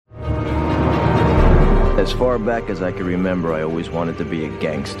As far back as I can remember, I always wanted to be a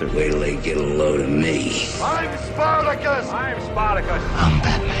gangster. Wait till they get a load of me. I'm Spartacus! I'm Spartacus! I'm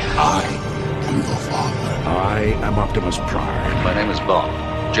Batman. I am your father. I am Optimus Prime. My name is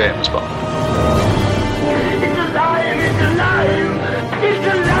Bond. James Bond. It's alive! It's alive! It's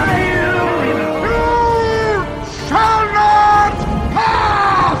alive! You shall not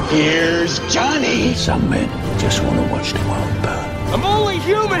pass! Here's Johnny. Some men just want to watch the world burn. I'm only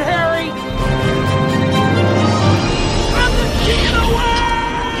human, Harry! I'm the king of the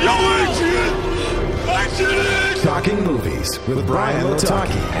world! Yo, Adrian! Talking Movies with Brian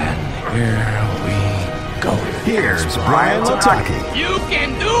Lataki. And here we go. Here's Brian Lataki. You can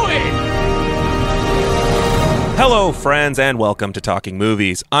do it! Hello, friends, and welcome to Talking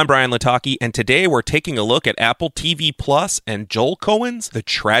Movies. I'm Brian Lataki, and today we're taking a look at Apple TV Plus and Joel Coen's The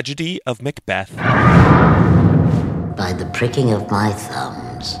Tragedy of Macbeth. By the pricking of my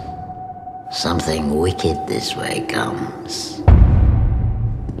thumbs, something wicked this way comes.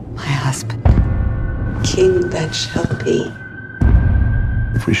 My husband, king that shall be.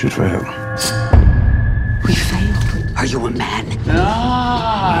 If we should fail. We failed. Are you a man?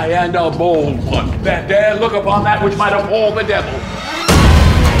 Aye, and a bold one, that dare look upon that which might appall the devil.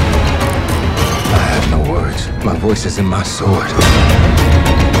 I have no words. My voice is in my sword.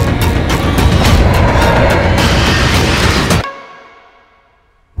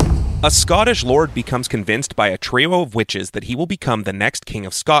 A Scottish lord becomes convinced by a trio of witches that he will become the next king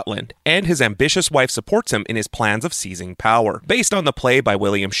of Scotland, and his ambitious wife supports him in his plans of seizing power. Based on the play by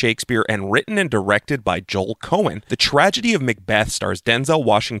William Shakespeare and written and directed by Joel Coen, The Tragedy of Macbeth stars Denzel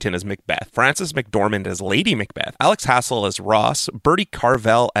Washington as Macbeth, Frances McDormand as Lady Macbeth, Alex Hassel as Ross, Bertie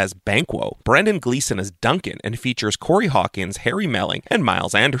Carvel as Banquo, Brendan Gleeson as Duncan, and features Corey Hawkins, Harry Melling, and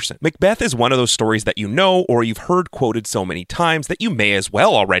Miles Anderson. Macbeth is one of those stories that you know or you've heard quoted so many times that you may as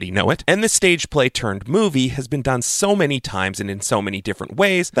well already know it, and this stage play turned movie has been done so many times and in so many different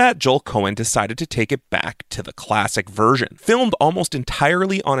ways that Joel Coen decided to take it back to the classic version. Filmed almost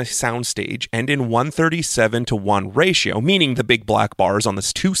entirely on a soundstage and in 1:37:1 ratio, meaning the big black bars on the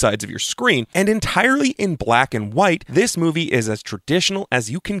two sides of your screen, and entirely in black and white, this movie is as traditional as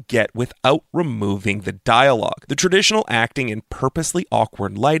you can get without removing the dialogue. The traditional acting and purposely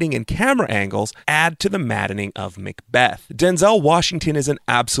awkward lighting and camera angles add to the maddening of Macbeth. Denzel Washington is an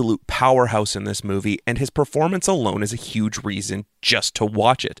absolute powerhouse in this movie, and his performance alone is a huge reason just to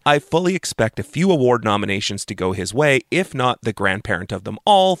watch it. I fully expect a few award nominations to go his way, if not the grandparent of them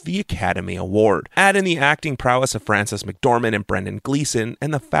all, the Academy Award. Add in the acting prowess of Frances McDormand and Brendan Gleeson,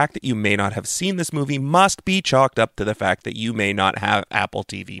 and the fact that you may not have seen this movie must be chalked up to the fact that you may not have Apple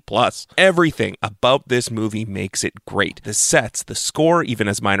TV Plus. Everything about this movie makes it great. The sets, the score, even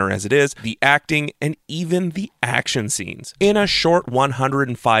as minor as it is, the acting, and even the action scenes. In a short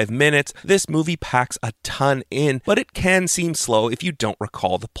 105 minutes, this movie packs a ton in, but it can seem slow if you don't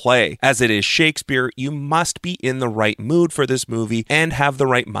recall the play. As it is Shakespeare, you must be in the right mood for this movie and have the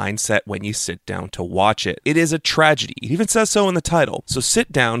right mindset when you sit down to watch it. It is a tragedy. It even says so in the title. So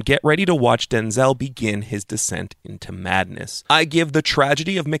sit down, get ready to watch Denzel begin his descent into madness. I give The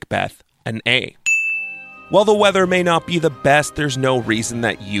Tragedy of Macbeth an A. While the weather may not be the best, there's no reason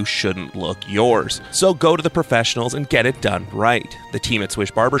that you shouldn't look yours. So go to the professionals and get it done right. The team at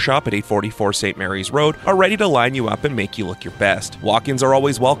Swish Barbershop at 844 St. Mary's Road are ready to line you up and make you look your best. Walk-ins are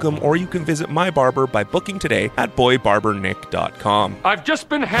always welcome, or you can visit my barber by booking today at boybarbernick.com. I've just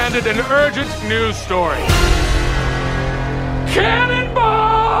been handed an urgent news story.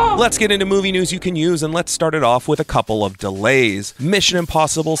 Cannonball! Let's get into movie news you can use, and let's start it off with a couple of delays. Mission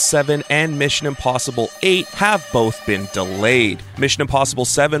Impossible 7 and Mission Impossible 8 have both been delayed. Mission Impossible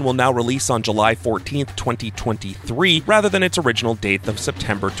 7 will now release on July 14th, 2023, rather than its original date of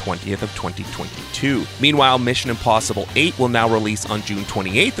September 20th of 2022. Meanwhile, Mission Impossible 8 will now release on June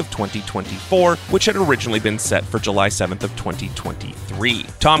 28th of 2024, which had originally been set for July 7th of 2023.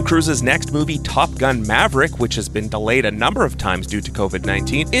 Tom Cruise's next movie, Top Gun Maverick, which has been delayed a number of times due to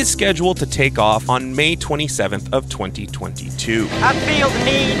COVID-19, is scheduled to take off on May 27th of 2022. I feel the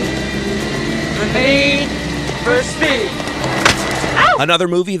need for speed. Ow! Another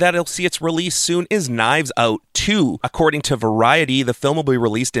movie that'll see its release soon is Knives Out 2. According to Variety, the film will be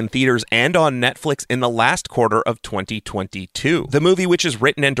released in theaters and on Netflix in the last quarter of 2022. The movie, which is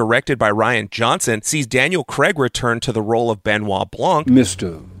written and directed by Rian Johnson, sees Daniel Craig return to the role of Benoit Blanc.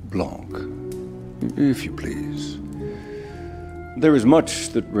 Mr. Blanc, if you please. There is much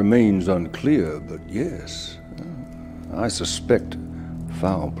that remains unclear, but yes, I suspect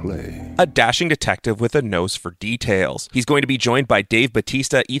foul play. A dashing detective with a nose for details. He's going to be joined by Dave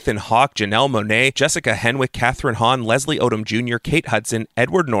Bautista, Ethan Hawke, Janelle Monáe, Jessica Henwick, Catherine Hahn, Leslie Odom Jr., Kate Hudson,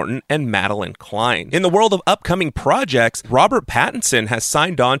 Edward Norton, and Madeline Klein. In the world of upcoming projects, Robert Pattinson has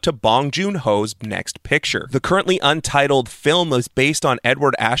signed on to Bong Joon-ho's next picture. The currently untitled film is based on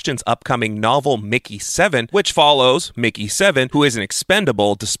Edward Ashton's upcoming novel Mickey 7, which follows Mickey 7, who is an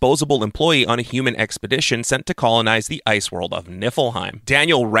expendable, disposable employee on a human expedition sent to colonize the ice world of Niflheim.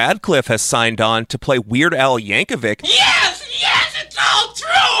 Daniel Radcliffe has signed on to play Weird Al Yankovic. Yes, it's all true!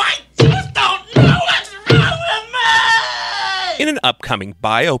 I just don't know what's wrong with me! In an upcoming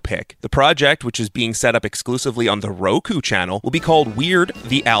biopic. The project, which is being set up exclusively on the Roku channel, will be called Weird: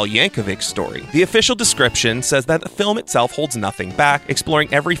 The Al Yankovic Story. The official description says that the film itself holds nothing back,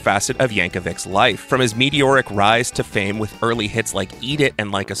 exploring every facet of Yankovic's life, from his meteoric rise to fame with early hits like Eat It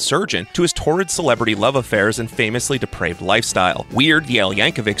and Like a Surgeon, to his torrid celebrity love affairs and famously depraved lifestyle. Weird: The Al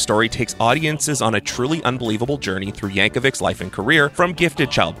Yankovic Story takes audiences on a truly unbelievable journey through Yankovic's life and career, from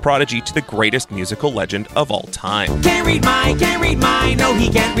gifted child prodigy to the greatest musical legend of all time. Can't read mine, no he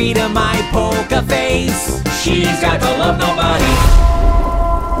can't read my poker face. She's got to love nobody.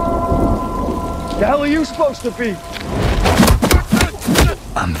 The hell are you supposed to be?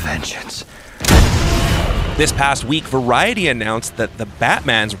 I'm vengeance. This past week, Variety announced that The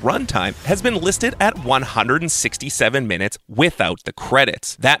Batman's runtime has been listed at 167 minutes without the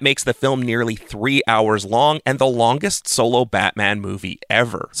credits. That makes the film nearly 3 hours long and the longest solo Batman movie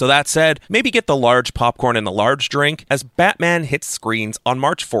ever. So that said, maybe get the large popcorn and the large drink as Batman hits screens on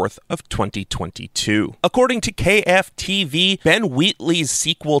March 4th of 2022. According to KFTV, Ben Wheatley's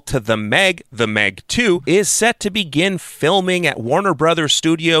sequel to The Meg 2, is set to begin filming at Warner Brothers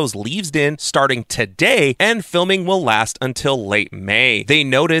Studios Leavesden starting today, and filming will last until late May. They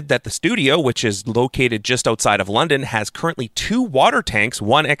noted that the studio, which is located just outside of London, has currently 2 water tanks,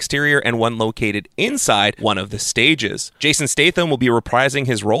 one exterior and one located inside one of the stages. Jason Statham will be reprising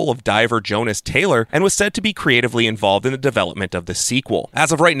his role of diver Jonas Taylor and was said to be creatively involved in the development of the sequel.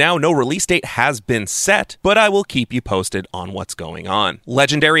 As of right now, no release date has been set, but I will keep you posted on what's going on.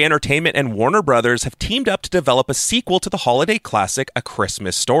 Legendary Entertainment and Warner Brothers have teamed up to develop a sequel to the holiday classic A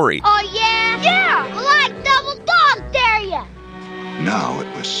Christmas Story. Oh yeah? Yeah! Like double dog dare ya! Now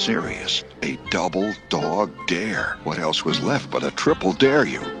it was serious. A double dog dare. What else was left but a triple dare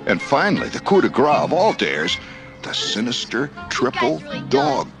you? And finally, the coup de grace of all dares, the sinister triple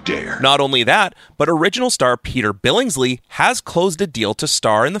dog dare. Not only that, but original star Peter Billingsley has closed a deal to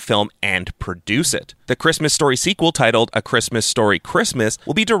star in the film and produce it. The Christmas Story sequel, titled A Christmas Story Christmas,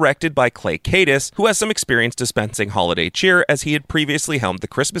 will be directed by Clay Kaytis, who has some experience dispensing holiday cheer as he had previously helmed The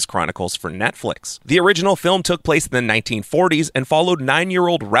Christmas Chronicles for Netflix. The original film took place in the 1940s and followed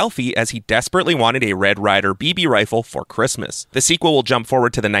 9-year-old Ralphie as he desperately wanted a Red Ryder BB rifle for Christmas. The sequel will jump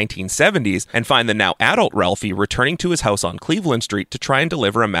forward to the 1970s and find the now adult Ralphie returning to his house on Cleveland Street to try and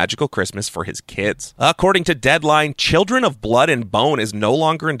deliver a magical Christmas for his kids. According to Deadline, Children of Blood and Bone is no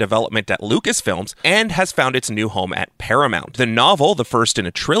longer in development at Lucasfilms and has found its new home at Paramount. The novel, the first in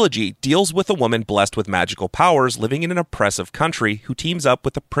a trilogy, deals with a woman blessed with magical powers living in an oppressive country who teams up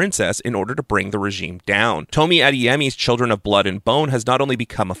with a princess in order to bring the regime down. Tomi Adeyemi's Children of Blood and Bone has not only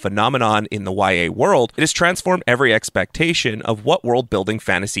become a phenomenon in the YA world, it has transformed every expectation of what world-building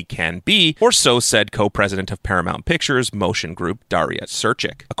fantasy can be, or so said co-president of Paramount Pictures Motion Group Daria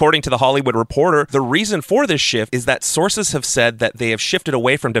Sirchik. According to The Hollywood Reporter, the reason for this shift is that sources have said that they have shifted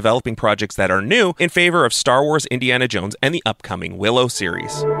away from developing projects that are new in favor of Star Wars, Indiana Jones, and the upcoming Willow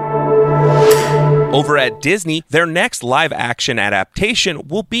series. Over at Disney, their next live-action adaptation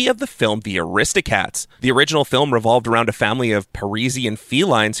will be of the film The Aristocats. The original film revolved around a family of Parisian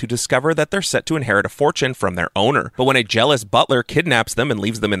felines who discover that they're set to inherit a fortune from their owner. But when a jealous butler kidnaps them and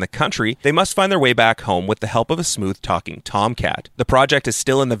leaves them in the country, they must find their way back home with the help of a smooth-talking tomcat. The project is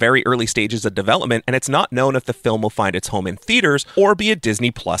still in the very early stages of development, and it's not known if the film will find its home in theaters or be a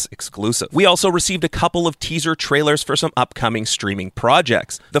Disney Plus exclusive. We also received a couple of teaser trailers for some upcoming streaming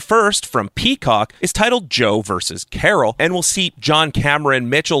projects. The first, from Peacock, is titled Joe vs. Carol, and will see John Cameron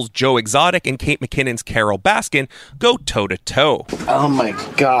Mitchell's Joe Exotic and Kate McKinnon's Carol Baskin go toe-to-toe. Oh my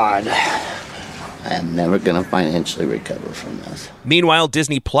God. I am never going to financially recover from this. Meanwhile,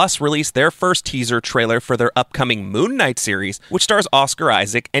 Disney Plus released their first teaser trailer for their upcoming Moon Knight series, which stars Oscar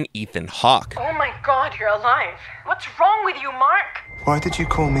Isaac and Ethan Hawke. Oh my God, you're alive. What's wrong with you, Mark? Why did you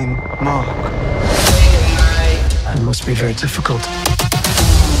call me Mark? It must be very difficult.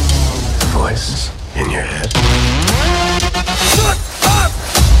 The voice in your head. Shut up!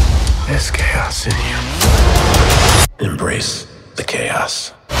 There's chaos in you. Embrace the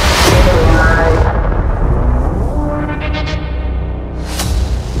chaos.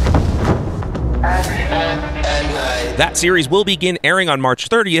 That series will begin airing on March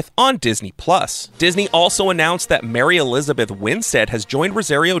 30th on Disney+. Disney also announced that Mary Elizabeth Winstead has joined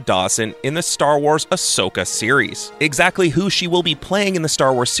Rosario Dawson in the Star Wars Ahsoka series. Exactly who she will be playing in the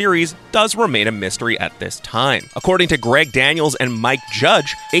Star Wars series does remain a mystery at this time. According to Greg Daniels and Mike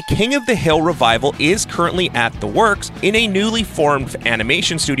Judge, a King of the Hill revival is currently at the works in a newly formed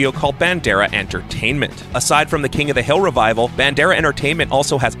animation studio called Bandera Entertainment. Aside from the King of the Hill revival, Bandera Entertainment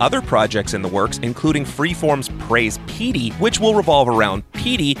also has other projects in the works, including Freeform's Praise Petey, which will revolve around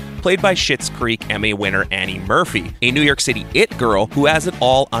Petey, played by Schitt's Creek Emmy winner Annie Murphy, a New York City it girl who has it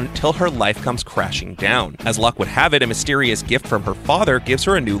all until her life comes crashing down. As luck would have it, a mysterious gift from her father gives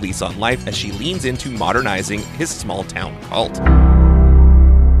her a new lease on life as she leans into modernizing his small-town cult.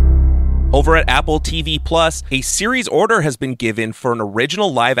 Over at Apple TV+, a series order has been given for an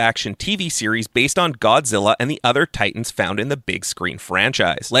original live-action TV series based on Godzilla and the other titans found in the big screen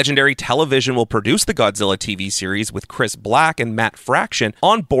franchise. Legendary Television will produce the Godzilla TV series with Chris Black and Matt Fraction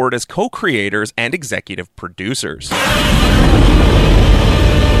on board as co-creators and executive producers.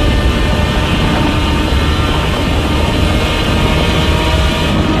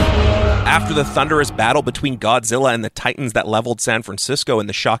 After the thunderous battle between Godzilla and the Titans that leveled San Francisco and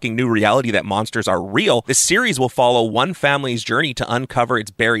the shocking new reality that monsters are real, this series will follow one family's journey to uncover its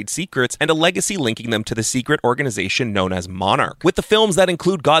buried secrets and a legacy linking them to the secret organization known as Monarch. With the films that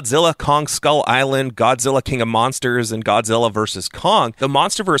include Godzilla, Kong Skull Island, Godzilla King of Monsters, and Godzilla vs. Kong, the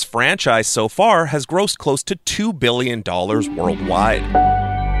MonsterVerse franchise so far has grossed close to $2 billion worldwide.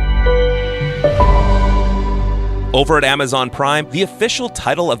 Over at Amazon Prime, the official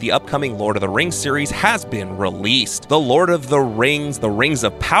title of the upcoming Lord of the Rings series has been released. The Lord of the Rings, The Rings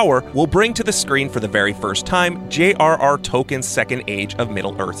of Power, will bring to the screen for the very first time J.R.R. Tolkien's Second Age of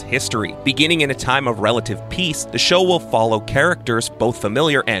Middle-earth history. Beginning in a time of relative peace, the show will follow characters, both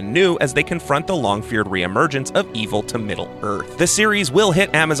familiar and new, as they confront the long-feared reemergence of evil to Middle-earth. The series will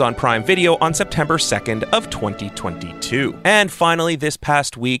hit Amazon Prime Video on September 2nd of 2022. And finally, this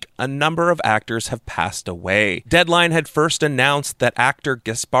past week, a number of actors have passed away. Deadline had first announced that actor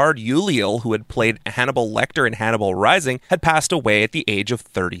Gaspard Ulliel, who had played Hannibal Lecter in Hannibal Rising, had passed away at the age of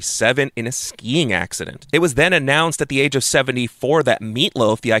 37 in a skiing accident. It was then announced at the age of 74 that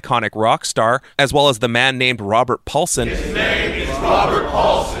Meatloaf, the iconic rock star, as well as the man named Robert Paulson. His name is Robert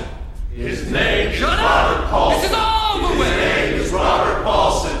Paulson. His name is Robert Paulson. This is all the way. His name is Robert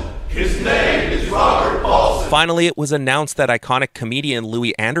Paulson. His name is Robert Paulson. Finally, it was announced that iconic comedian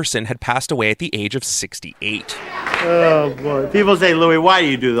Louis Anderson had passed away at the age of 68. Oh, boy. People say, Louis, why do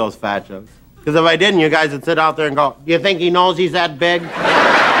you do those fat jokes? Because if I didn't, you guys would sit out there and go, do you think he knows he's that big? Like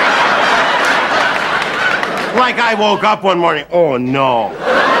I woke up one morning, oh, no.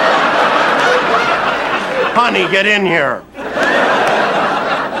 Honey, get in here.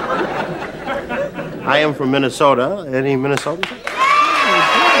 I am from Minnesota. Any Minnesotans?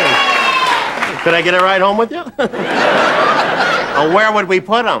 Could I get a ride home with you? Where would we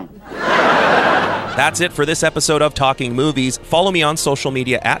put them? That's it for this episode of Talking Movies. Follow me on social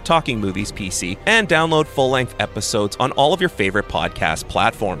media at Talking Movies PC and download full-length episodes on all of your favorite podcast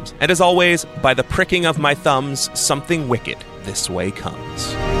platforms. And as always, by the pricking of my thumbs, something wicked this way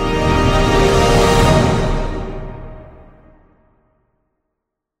comes.